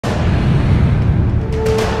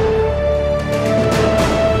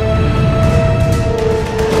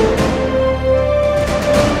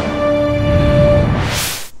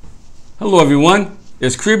Hello everyone,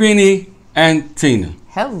 it's Cribini and Tina.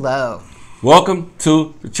 Hello. Welcome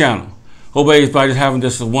to the channel. Hope everybody's having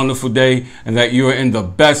just a wonderful day and that you are in the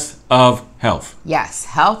best of health. Yes,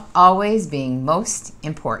 health always being most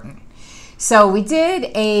important. So we did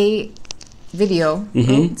a video,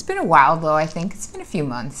 it's been a while though, I think it's been a few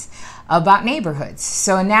months, about neighborhoods.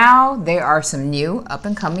 So now there are some new up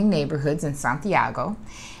and coming neighborhoods in Santiago.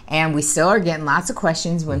 And we still are getting lots of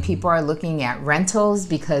questions when people are looking at rentals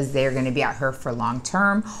because they're going to be out here for long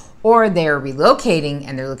term, or they're relocating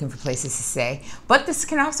and they're looking for places to stay. But this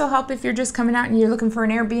can also help if you're just coming out and you're looking for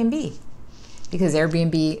an Airbnb, because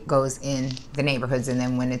Airbnb goes in the neighborhoods, and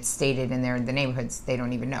then when it's stated in there in the neighborhoods, they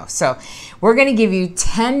don't even know. So we're going to give you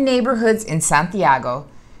 10 neighborhoods in Santiago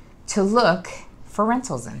to look for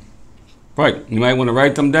rentals in. Right. You might want to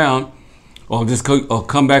write them down or just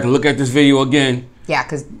come back and look at this video again. Yeah,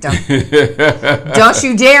 because don't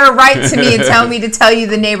you dare write to me and tell me to tell you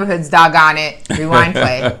the neighborhoods, doggone it. Rewind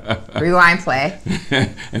play. Rewind play.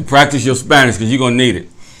 And practice your Spanish because you're going to need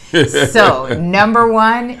it. So, number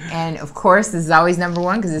one, and of course this is always number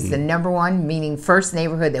one because it's the number one, meaning first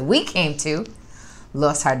neighborhood that we came to,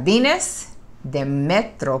 Los Jardines de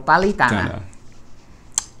Metropolitana.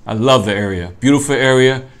 I love the area. Beautiful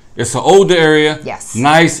area. It's an older area. Yes.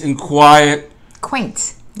 Nice and quiet.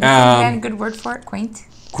 Quaint. Is that a good word for it? Quaint?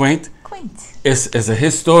 Quaint. Quaint. It's a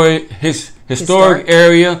historic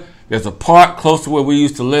area. There's a park close to where we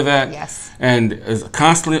used to live at. Yes. And it's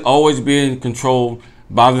constantly always being controlled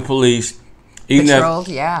by the police. Patrolled,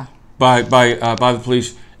 yeah. By the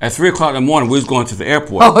police. At 3 o'clock in the morning, we was going to the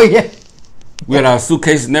airport. Oh, yeah. We had our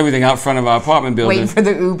suitcases and everything out front of our apartment building. Waiting for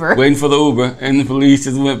the Uber. Waiting for the Uber. And the police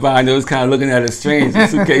just went by and they was kind of looking at us strange, the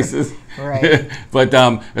suitcases. Right. But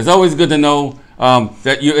it's always good to know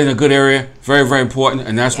that you're in a good area. Very, very important.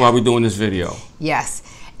 And that's why we're doing this video. Yes.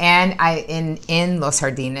 And in Los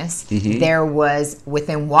Jardines, there was,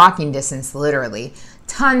 within walking distance, literally,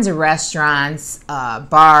 tons of restaurants,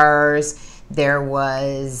 bars. There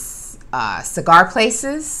was cigar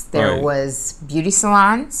places. There was beauty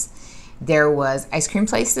salons. There was ice cream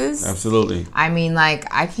places. Absolutely. I mean, like,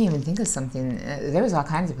 I can't even think of something. There was all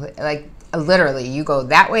kinds of places. Like, literally, you go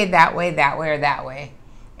that way, that way, that way, or that way.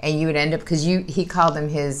 And you would end up, because he called them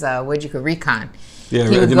his, recon. Yeah,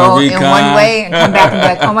 he would go in one way and come back and be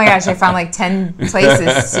like, oh my gosh, I found like 10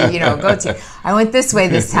 places to, go to. I went this way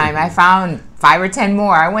this time. I found 5 or 10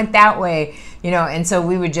 more. I went that way, and so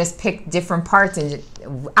we would just pick different parts. And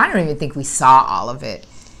I don't even think we saw all of it.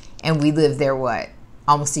 And we lived there, what,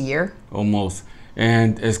 almost a year? Almost.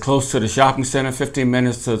 And it's close to the shopping center, 15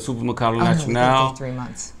 minutes to Supermercado Nacional. No, we lived there 3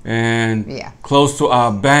 months. And close to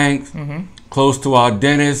our bank, close to our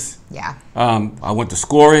dentist. Yeah. I went to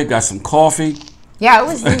Scory, got some coffee. Yeah, it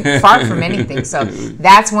was far from anything. So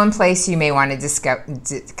that's one place you may want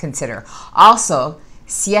to consider. Also,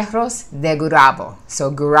 Cerros de Gurabo.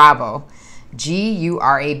 So Gurabo,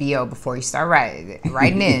 G-U-R-A-B-O. Before you start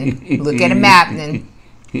writing in, look at a map and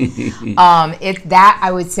that I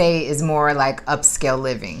would say is more like upscale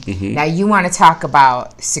living. Now you want to talk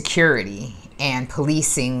about security and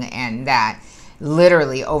policing and that.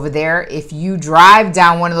 Literally over there, if you drive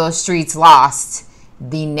down one of those streets lost,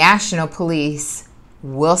 the national police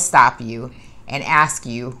will stop you and ask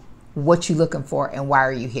you what you looking for and why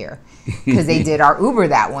are you here. Because they did our Uber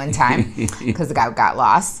that one time because the guy got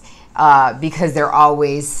lost. Because they're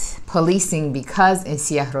always policing, because in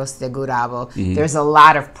Cerros de Gurabo, there's a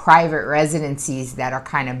lot of private residencies that are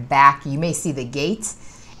kind of back. You may see the gates,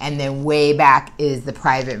 and then way back is the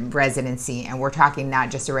private residency. And we're talking not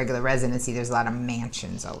just a regular residency. There's a lot of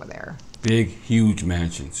mansions over there. Big, huge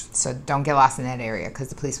mansions. So don't get lost in that area because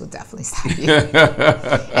the police will definitely stop you.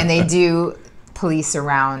 And they do police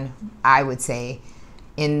around, I would say,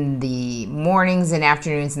 in the mornings and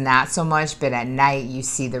afternoons, not so much, but at night you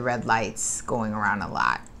see the red lights going around a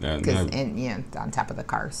lot. On top of the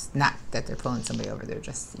cars. Not that they're pulling somebody over, they're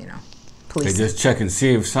just, policing. They just check and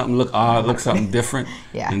see if something look odd, look something different,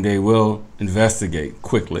 and they will investigate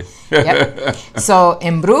quickly. Yep. So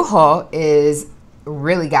Embrujo is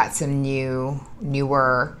really got some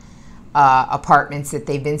newer apartments that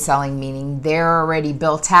they've been selling, meaning they're already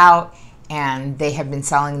built out and they have been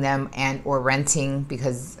selling them and or renting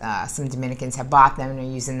because some Dominicans have bought them and are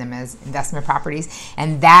using them as investment properties.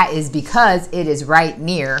 And that is because it is right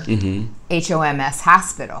near HOMS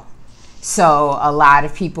Hospital. So a lot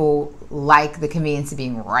of people like the convenience of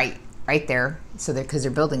being right there. So because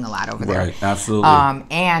they're building a lot over there. Right, absolutely.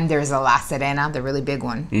 And there's a La Serena, the really big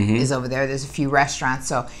one, is over there. There's a few restaurants.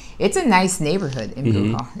 So it's a nice neighborhood in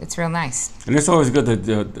Embrujo. It's real nice. And it's always good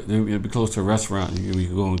to be close to a restaurant. You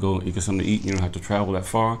can go and get something to eat. You don't have to travel that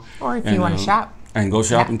far. Or if you want to shop. And go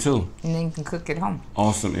shopping too. And then you can cook at home.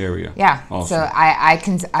 Awesome area. Yeah. Awesome. So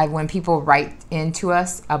I when people write into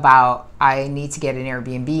us about I need to get an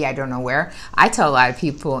Airbnb, I don't know where, I tell a lot of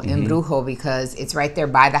people Embrujo because it's right there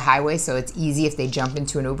by the highway, so it's easy if they jump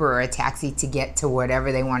into an Uber or a taxi to get to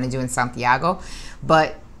whatever they want to do in Santiago.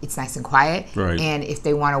 But it's nice and quiet. Right. And if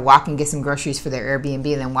they want to walk and get some groceries for their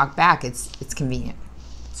Airbnb and then walk back, it's convenient.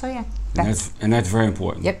 So yeah. And that's very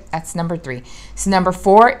important. Yep, that's number 3. So number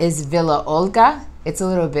 4 is Villa Olga. It's a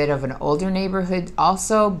little bit of an older neighborhood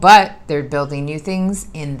also, but they're building new things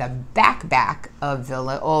in the back of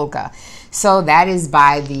Villa Olga. So that is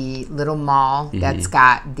by the little mall that's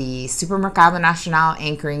got the Supermercado Nacional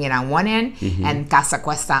anchoring it on one end and Casa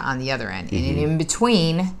Cuesta on the other end. And in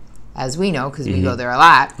between, as we know, because we go there a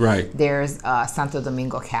lot, there's Santo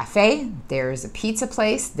Domingo Cafe, there's a pizza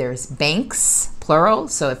place, there's banks, plural,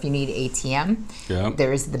 so if you need ATM,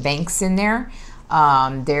 there's the banks in there.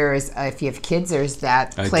 There's, if you have kids, there's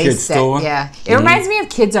that place kids store. It reminds me of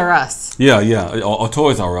Kids R Us. Or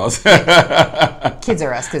Toys R Us. Kids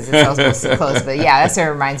R Us, because it's all supposed to close, but yeah, that's what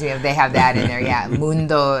it reminds me of. They have that in there,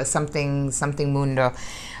 Mundo, something Mundo.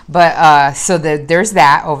 But so there's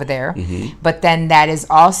that over there. But then that is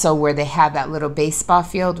also where they have that little baseball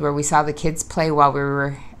field where we saw the kids play while we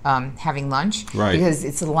were having lunch. Right. Because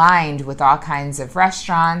it's lined with all kinds of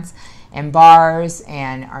restaurants and bars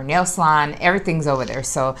and our nail salon. Everything's over there.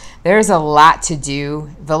 So there's a lot to do.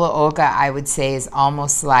 Villa Olga, I would say, is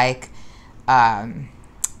almost like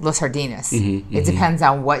Los Jardines. It depends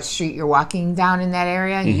on what street you're walking down in that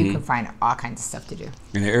area. You can find all kinds of stuff to do.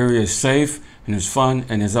 And the area is safe, and it's fun,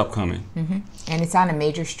 and it's upcoming. And it's on a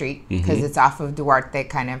major street because it's off of Duarte,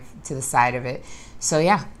 kind of to the side of it. So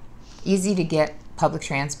yeah, easy to get public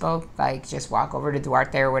transpo. Like just walk over to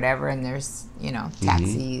Duarte or whatever, and there's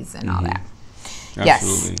taxis and all that. Absolutely.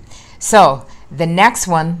 Yes. So the next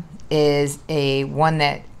one is a one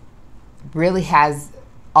that really has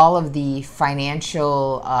all of the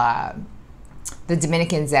financial. The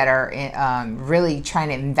Dominicans that are really trying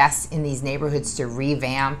to invest in these neighborhoods to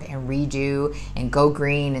revamp and redo and go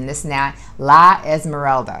green and this and that. La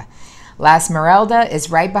Esmeralda. La Esmeralda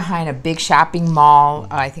is right behind a big shopping mall.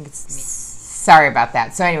 I think it's... Sorry about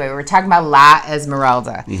that. So anyway, we're talking about La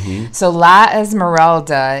Esmeralda. So La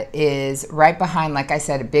Esmeralda is right behind, like I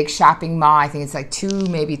said, a big shopping mall. I think it's like 2,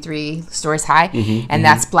 maybe 3 stories high. And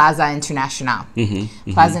that's Plaza Internacional.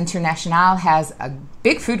 Plaza Internacional has a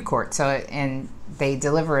big food court. And they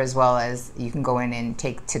deliver as well as you can go in and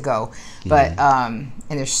take to go. But and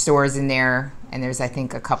there's stores in there, and there's I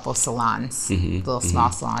think a couple salons, little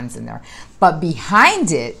small salons in there. But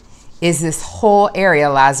behind it is this whole area,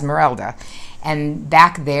 La Esmeralda. And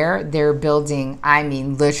back there, they're building, I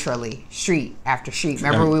mean, literally, street after street.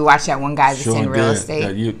 Remember we watched that one guy that's in real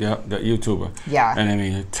estate? That YouTuber. Yeah. And I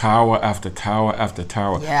mean, tower after tower after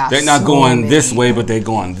tower. Yeah. They're not going this way, but they're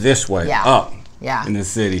going this way up. In the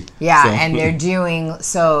city. Yeah, and they're doing,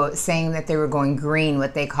 saying that they were going green,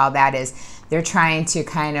 what they call that is they're trying to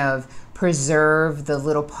kind of preserve the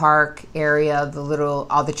little park area,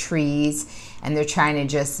 all the trees, and they're trying to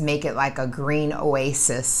just make it like a green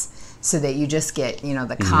oasis so that you just get,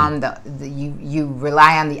 the calm, you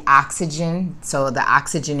rely on the oxygen, so the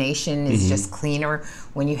oxygenation is just cleaner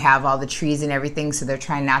when you have all the trees and everything, so they're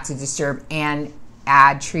trying not to disturb and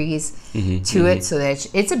add trees to it so that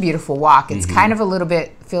it's a beautiful walk. It's kind of a little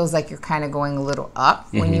bit, feels like you're kind of going a little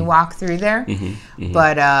up when you walk through there.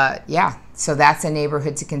 But yeah, so that's a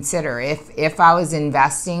neighborhood to consider. If I was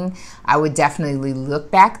investing, I would definitely look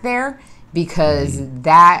back there because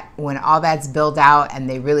that, when all that's built out and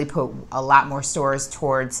they really put a lot more stores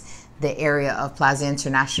towards the area of Plaza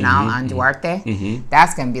Internacional on Duarte,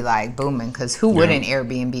 that's going to be like booming because who wouldn't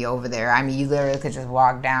Airbnb over there? I mean, you literally could just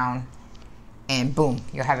walk down and boom,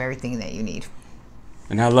 you'll have everything that you need.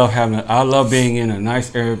 And I love being in a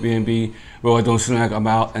nice Airbnb where it don't seem like I'm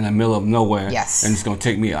out in the middle of nowhere. Yes. And it's gonna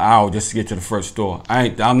take me an hour just to get to the first store.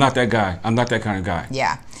 I'm not that guy. I'm not that kind of guy.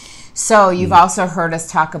 Yeah. So you've also heard us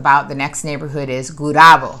talk about the next neighborhood is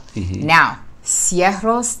Gurabo. Now,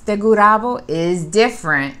 Cerros de Gurabo is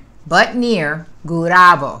different, but near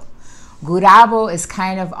Gurabo. Gurabo is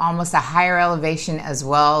kind of almost a higher elevation as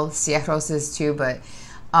well. Cerros is too, but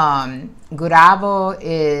Gurabo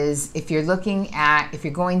is, if you're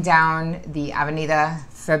going down the Avenida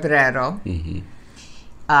Febrero,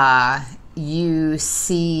 you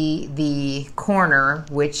see the corner,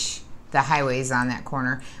 which the highway is on that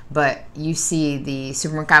corner, but you see the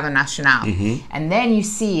Supermercado Nacional. And then you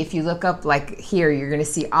see, if you look up like here, you're going to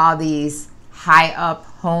see all these high up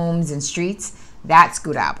homes and streets. That's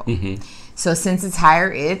Gurabo. So since it's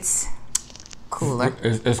higher, it's cooler.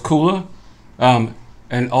 It's cooler.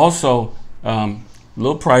 And also,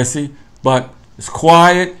 little pricey, but it's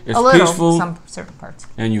quiet, it's a little, peaceful, some certain parts,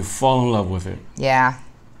 and you fall in love with it. Yeah,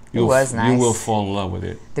 it was nice. You will fall in love with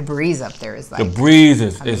it. The breeze up there is like the breeze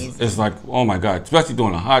is like, oh my God, especially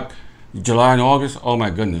during a hot July and August. Oh my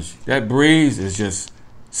goodness, that breeze is just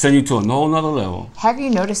send you to a whole nother level. Have you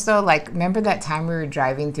noticed though, like, remember that time we were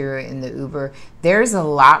driving through it in the Uber? There's a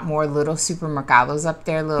lot more little supermercados up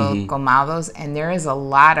there, little colmados, and there is a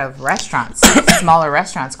lot of restaurants, smaller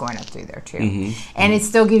restaurants going up through there too. And it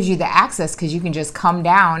still gives you the access because you can just come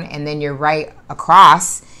down and then you're right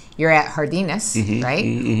across. You're at Jardines, right?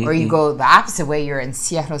 Or you go the opposite way, you're in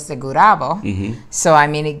Cerros de Gurabo. So, I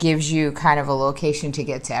mean, it gives you kind of a location to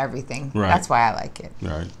get to everything. Right. That's why I like it.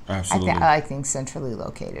 Right, absolutely. I like things centrally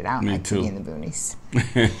located. I don't Me like too. to be in the boonies.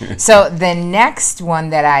 So, the next one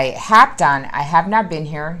that I hopped on, I have not been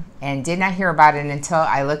here and did not hear about it until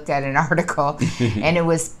I looked at an article. And it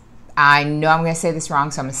was, I know I'm going to say this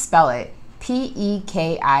wrong, so I'm going to spell it.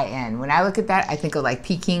 Pekin. When I look at that, I think of like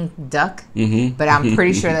Peking duck, but I'm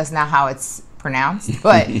pretty sure that's not how it's pronounced.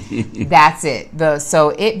 But that's it. So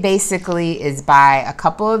it basically is by a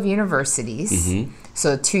couple of universities.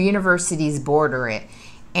 So 2 universities border it,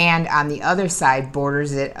 and on the other side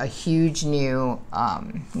borders it a huge new, well,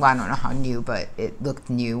 I don't know how new, but it looked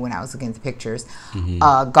new when I was looking at the pictures.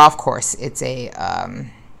 Golf course. It's a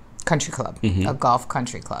country club, a golf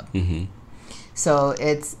country club. So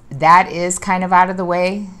that is kind of out of the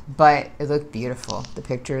way, but it looked beautiful. The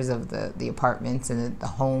pictures of the apartments and the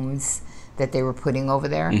homes that they were putting over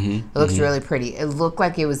there. It looks really pretty. It looked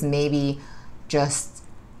like it was maybe just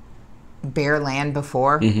bare land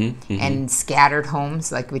before and scattered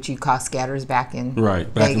homes, like what you call scatters back in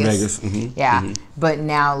Vegas. But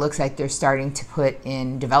now it looks like they're starting to put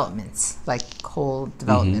in developments, like whole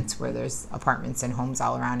developments where there's apartments and homes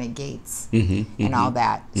all around and gates and all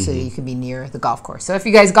that, so you can be near the golf course. So if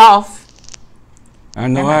you guys golf, I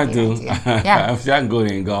know I do. I can go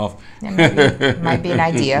there and golf. Might be an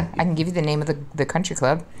idea. I can give you the name of the country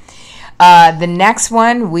club. The next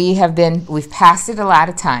one we've passed it a lot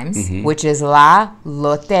of times, which is La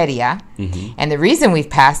Loteria. And the reason we've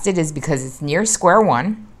passed it is because it's near Square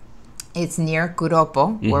One. It's near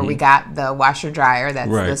Gurabo, where we got the washer dryer.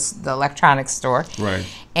 That's the electronics store. Right.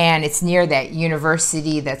 And it's near that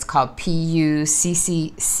university that's called PUCMM.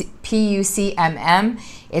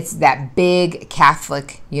 It's that big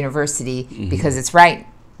Catholic university because it's right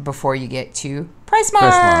before you get to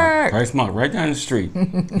PriceSmart, right down the street.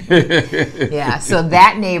 Yeah, so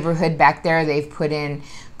that neighborhood back there, they've put in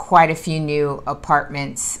quite a few new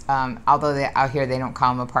apartments. Although out here they don't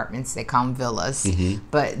call them apartments, they call them villas.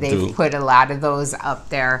 But they've put a lot of those up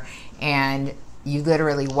there, and you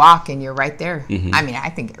literally walk and you're right there. I mean, I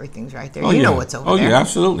think everything's right there. You know what's over there. Oh, yeah,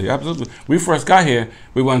 absolutely. We first got here,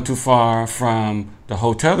 we weren't too far from the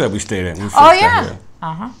hotel that we stayed at when we first got here.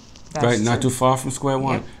 That's right, not too far from Square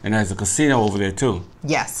One. And there's a casino over there, too.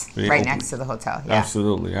 Yes, right next to the hotel. Yeah.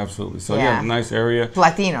 Absolutely. So, nice area.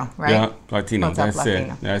 Platino, right? Yeah, Platino. Hotel That's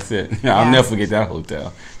Platino. That's it. I'll never forget that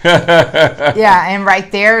hotel. Yeah, and right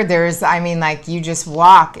there, there's, I mean, like, you just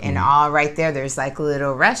walk, and all right there, there's, like,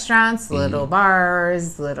 little restaurants, little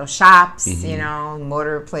bars, little shops, you know,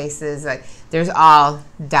 motor places. Like, there's all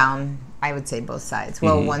down, I would say, both sides.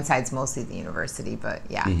 Well, one side's mostly the university, but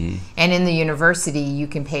yeah. And in the university, you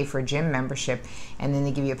can pay for a gym membership, and then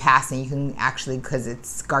they give you a pass, and you can actually, because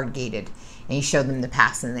it's guard gated, and you show them the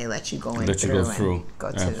pass, and they let you go in through.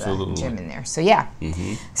 Go to the gym in there. So yeah,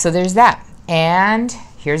 so there's that. And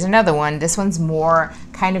here's another one. This one's more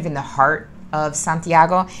kind of in the heart of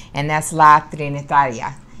Santiago, and that's La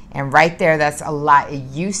Trinitaria. And right there, that's a lot. It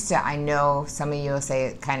used to, I know some of you will say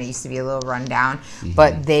it kind of used to be a little rundown,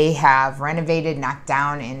 but they have renovated, knocked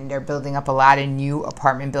down, and they're building up a lot of new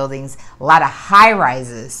apartment buildings. A lot of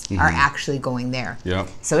high-rises are actually going there.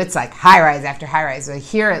 So it's like high-rise after high-rise. So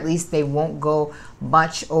here, at least, they won't go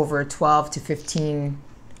much over 12 to 15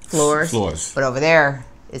 floors. But over there,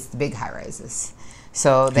 it's the big high-rises.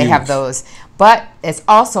 So they have those. But it's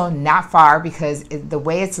also not far because the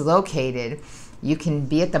way it's located, you can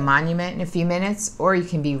be at the monument in a few minutes, or you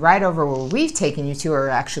can be right over where we've taken you to, or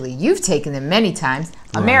actually you've taken them many times,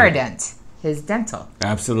 Amerident, his dental.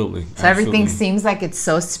 Absolutely. So everything seems like it's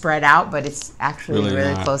so spread out, but it's actually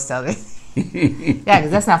really close to everything. Yeah, because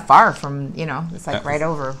that's not far from, you know, it's like right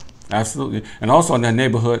over. Absolutely. And also in that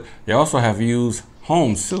neighborhood, they also have used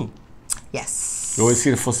homes too. Yes. You always see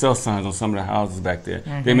the for sale signs on some of the houses back there.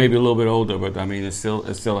 They may be a little bit older, but I mean, it's still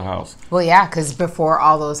a house. Well, yeah, because before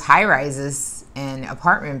all those high rises and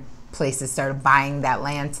apartment places started buying that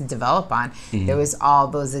land to develop on, there was all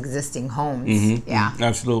those existing homes. Yeah,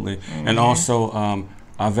 absolutely. And also,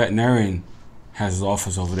 our veterinarian has his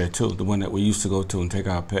office over there too. The one that we used to go to and take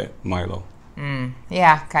our pet Milo.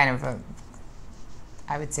 Yeah, kind of a.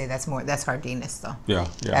 I would say that's Jardines though. Yeah.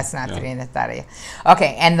 That's not Trinitaria.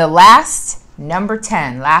 Okay, and the last, number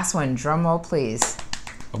 10, last one, drum roll please.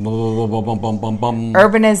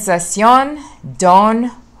 Urbanización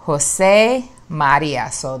Don Jose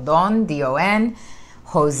Maria. So Don, D-O-N,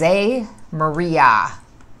 Jose Maria,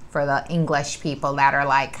 for the English people that are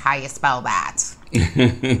like, how you spell that?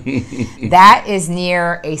 That is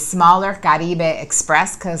near a smaller Caribe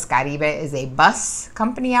Express, because Caribe is a bus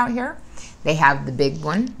company out here. They have the big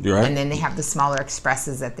one, right, and then they have the smaller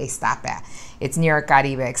expresses that they stop at. It's near a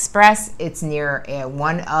Caribe Express. It's near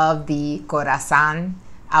one of the Corazon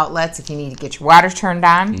outlets if you need to get your water turned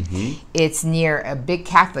on. It's near a big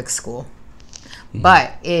Catholic school,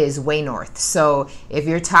 but is way north. So if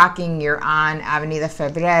you're talking, you're on Avenida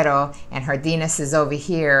Febrero, and Jardines is over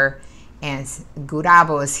here, and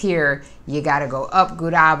Gurabo is here, you got to go up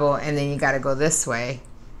Gurabo, and then you got to go this way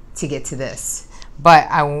to get to this. But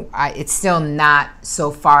it's still not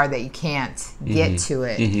so far that you can't get to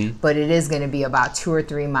it. But it is going to be about 2 or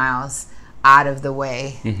 3 miles out of the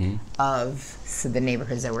way of the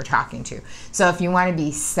neighborhoods that we're talking to. So if you want to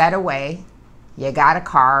be set away, you got a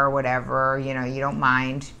car or whatever, you know, you don't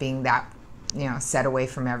mind being that, you know, set away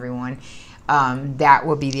from everyone, that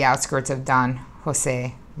will be the outskirts of Don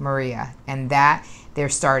Jose Maria. And that they're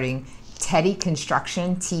starting Teddy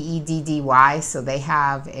Construction, T-E-D-D-Y. So they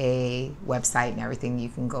have a website and everything you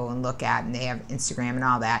can go and look at, and they have Instagram and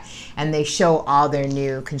all that. And they show all their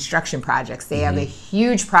new construction projects. They have a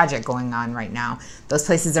huge project going on right now. Those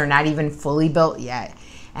places are not even fully built yet.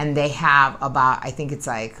 And they have about, I think it's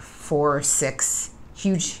like 4 or 6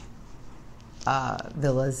 huge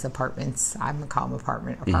villas, apartments, I'm going to call them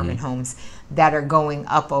apartment homes, that are going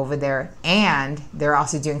up over there. And they're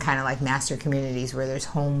also doing kind of like master communities where there's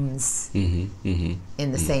homes in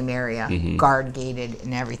the same area, guard gated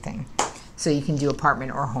and everything. So you can do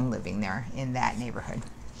apartment or home living there in that neighborhood.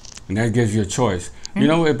 And that gives you a choice. You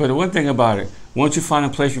know, but the one thing about it, once you find a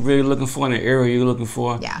place you're really looking for in the area you're looking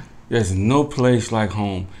for, there's no place like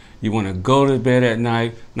home. You want to go to bed at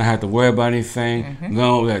night, not have to worry about anything.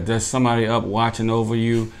 Know that there's somebody up watching over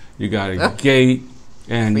you. You got a gate,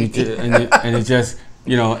 and and it's just,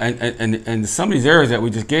 you know, and some of these areas that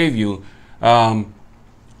we just gave you,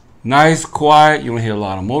 nice, quiet. You don't hear a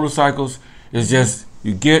lot of motorcycles. It's just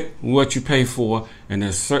you get what you pay for, and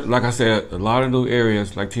there's certain, like I said, a lot of new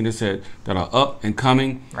areas, like Tina said, that are up and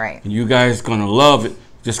coming. Right. And you guys gonna love it.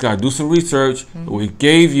 Just got to do some research. We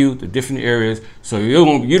gave you the different areas, so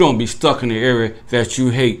you don't be stuck in the area that you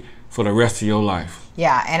hate for the rest of your life.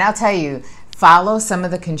 Yeah, and I'll tell you, follow some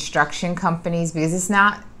of the construction companies, because it's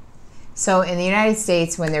not, so in the United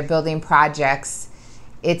States when they're building projects,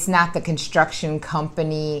 it's not the construction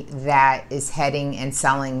company that is heading and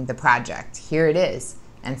selling the project. Here it is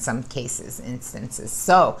in some instances.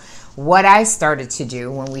 So what I started to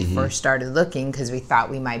do when we first started looking, because we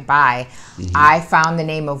thought we might buy, I found the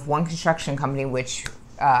name of one construction company, which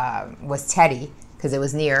was Teddy, because it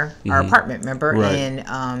was near our apartment, remember, in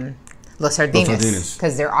Los Jardines,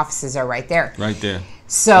 because their offices are right there. Right there.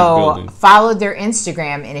 So followed their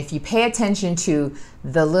Instagram, and if you pay attention to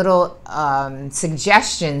the little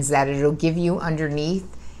suggestions that it'll give you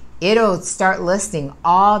underneath, it'll start listing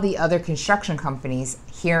all the other construction companies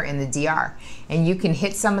here in the DR. And you can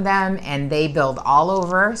hit some of them, and they build all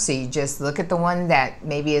over. So you just look at the one that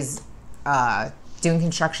maybe is doing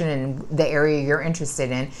construction in the area you're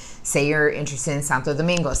interested in. Say you're interested in Santo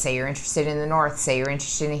Domingo. Say you're interested in the north. Say you're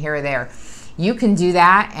interested in here or there. You can do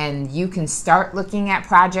that, and you can start looking at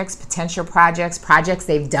projects, potential projects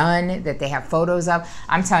they've done that they have photos of.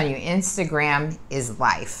 I'm telling you, Instagram is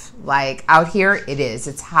life. Like out here, it is.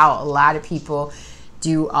 It's how a lot of people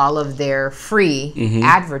do all of their free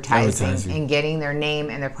advertising and getting their name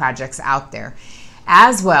and their projects out there.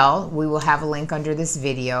 As well, we will have a link under this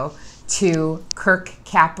video to Kirk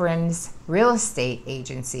Capron's real estate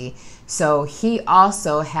agency. So he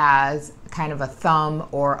also has kind of a thumb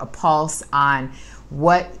or a pulse on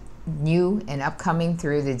what new and upcoming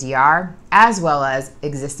through the DR, as well as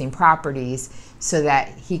existing properties, so that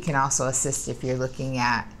he can also assist if you're looking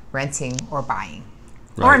at renting or buying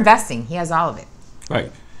or investing. He has all of it.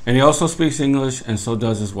 Right. And he also speaks English, and so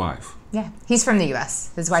does his wife. Yeah. He's from the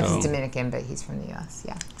U.S. His wife is Dominican, but he's from the U.S.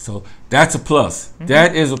 Yeah. So that's a plus.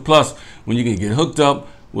 That is a plus when you can get hooked up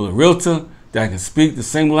with a realtor that can speak the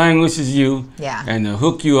same language as you, and they'll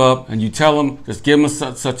hook you up, and you tell them, just give them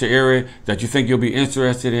such an area that you think you'll be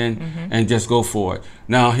interested in, and just go for it.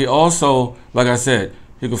 Now, he also, like I said,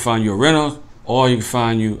 he can find you a rental, or he can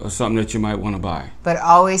find you something that you might want to buy. But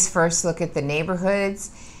always first look at the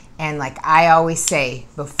neighborhoods And like I always say,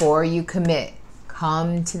 before you commit,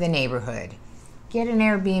 come to the neighborhood. Get an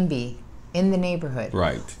Airbnb in the neighborhood.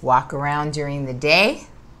 Right. Walk around during the day,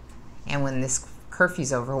 and when this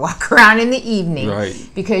curfew's over, walk around in the evening. Right.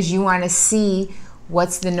 Because you want to see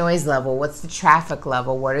what's the noise level, what's the traffic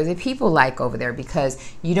level, what are the people like over there, because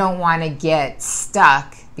you don't want to get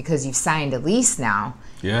stuck because you've signed a lease now.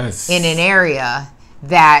 Yes. In an area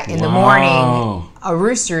that in the morning a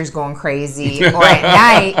rooster is going crazy, or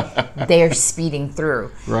at night they're speeding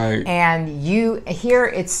through. Right. And you here,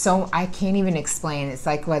 it's so, I can't even explain. It's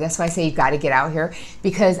like, well, that's why I say you got to get out here,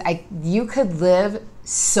 because you could live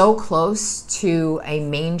so close to a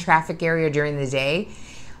main traffic area during the day,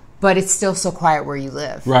 but it's still so quiet where you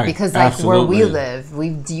live. Right. Because like Absolutely. where we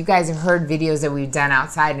live, you guys have heard videos that we've done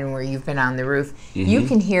outside and where you've been on the roof. You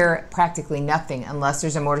can hear practically nothing unless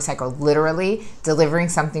there's a motorcycle literally delivering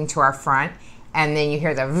something to our front, and then you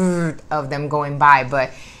hear the vroom of them going by.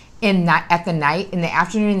 But at the night, in the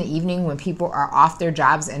afternoon, in the evening, when people are off their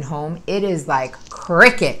jobs and home, it is like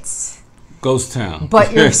crickets. Ghost town.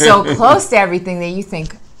 But you're so close to everything that you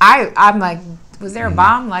think, I'm like, was there a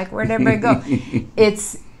bomb? Like, where'd everybody go?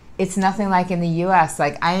 It's nothing like in the U.S.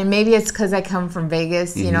 Like, maybe it's because I come from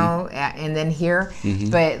Vegas, you know, and then here.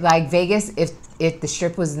 But like Vegas, if the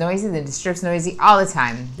strip was noisy, then the strip's noisy all the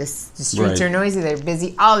time. The streets are noisy; they're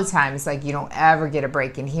busy all the time. It's like you don't ever get a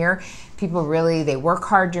break. In here, people really, they work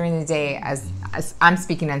hard during the day. As I'm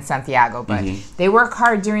speaking in Santiago, but they work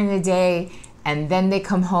hard during the day, and then they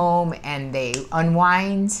come home and they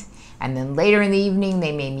unwind. And then later in the evening,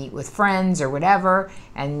 they may meet with friends or whatever.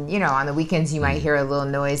 And, you know, on the weekends, you might hear a little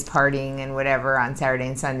noise partying and whatever on Saturday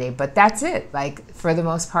and Sunday. But that's it. Like, for the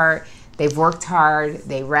most part, they've worked hard,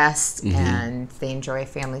 they rest, and they enjoy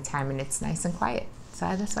family time, and it's nice and quiet.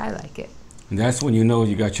 So that's why I like it. And that's when you know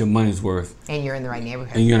you got your money's worth. And you're in the right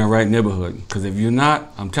neighborhood. And you're in the right neighborhood. Because if you're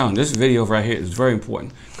not, I'm telling you, this video right here is very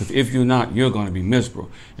important. Because if you're not, you're going to be miserable.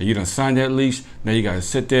 And you done signed that lease, now you got to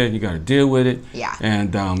sit there and you got to deal with it. Yeah.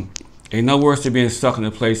 And ain't no worse than being stuck in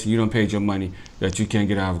a place and you don't pay your money that you can't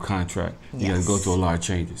get out of a contract. You got to go through a lot of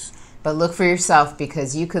changes. But look for yourself,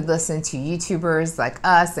 because you could listen to YouTubers like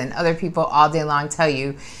us and other people all day long tell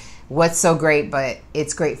you what's so great, but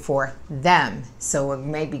it's great for them. So what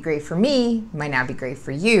might be great for me might not be great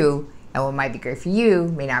for you, and what might be great for you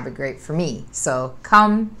may not be great for me. So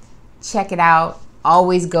come check it out.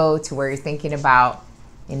 Always go to where you're thinking about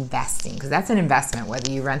investing, because that's an investment, whether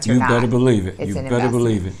you rent or not. You better believe it. It's You an better investment.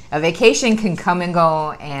 believe it. A vacation can come and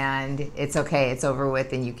go, and it's okay. It's over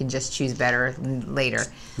with, and you can just choose better later.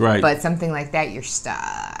 Right. But something like that, you're stuck.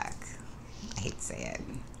 I hate to say it.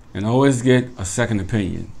 And always get a second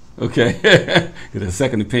opinion. Okay? Because a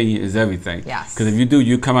second opinion is everything. Yes. Because if you do,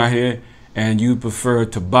 you come out here and you prefer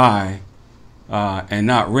to buy and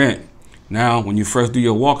not rent. Now, when you first do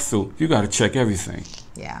your walkthrough, you got to check everything.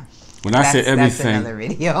 Yeah. When I say everything, that's another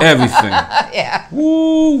video. Everything. Yeah.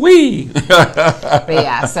 Woo-wee. But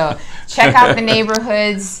yeah, so check out the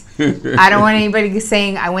neighborhoods. I don't want anybody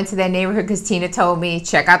saying I went to that neighborhood because Tina told me.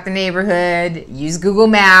 Check out the neighborhood. Use Google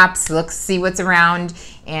Maps. Look, see what's around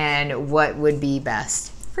and what would be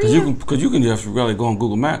best for you. Because you can just really go on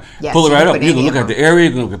Google Maps, Yes, pull it right up. You can look them. at the area,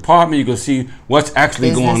 you can look at the apartment, you can see what's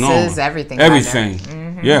actually going on. Businesses, everything. Everything.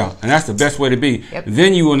 Yeah, and that's the best way to be. Yep.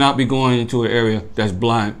 Then you will not be going into an area that's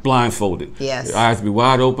blindfolded. Yes. Your eyes will be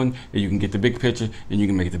wide open, and you can get the big picture, and you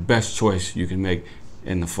can make the best choice you can make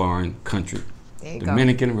in the foreign country. There you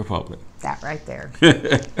Dominican Republic. That right there.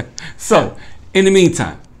 So, in the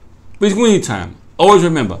meantime, between time, always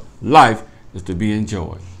remember, life is to be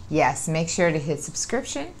enjoyed. Yes, make sure to hit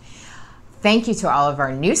subscription. Thank you to all of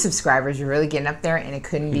our new subscribers. You're really getting up there, and it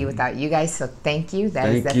couldn't be without you guys, so thank you. That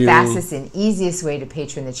is the fastest and easiest way to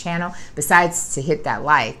patron the channel, besides to hit that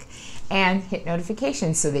like and hit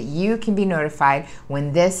notifications so that you can be notified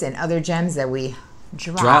when this and other gems that we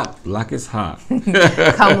drop like it's hot.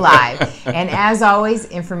 come live. And as always,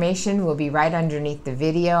 information will be right underneath the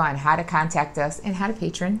video on how to contact us and how to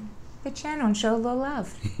patron the channel and show a little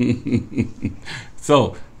love.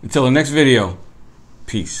 So, until the next video,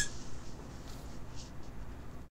 peace.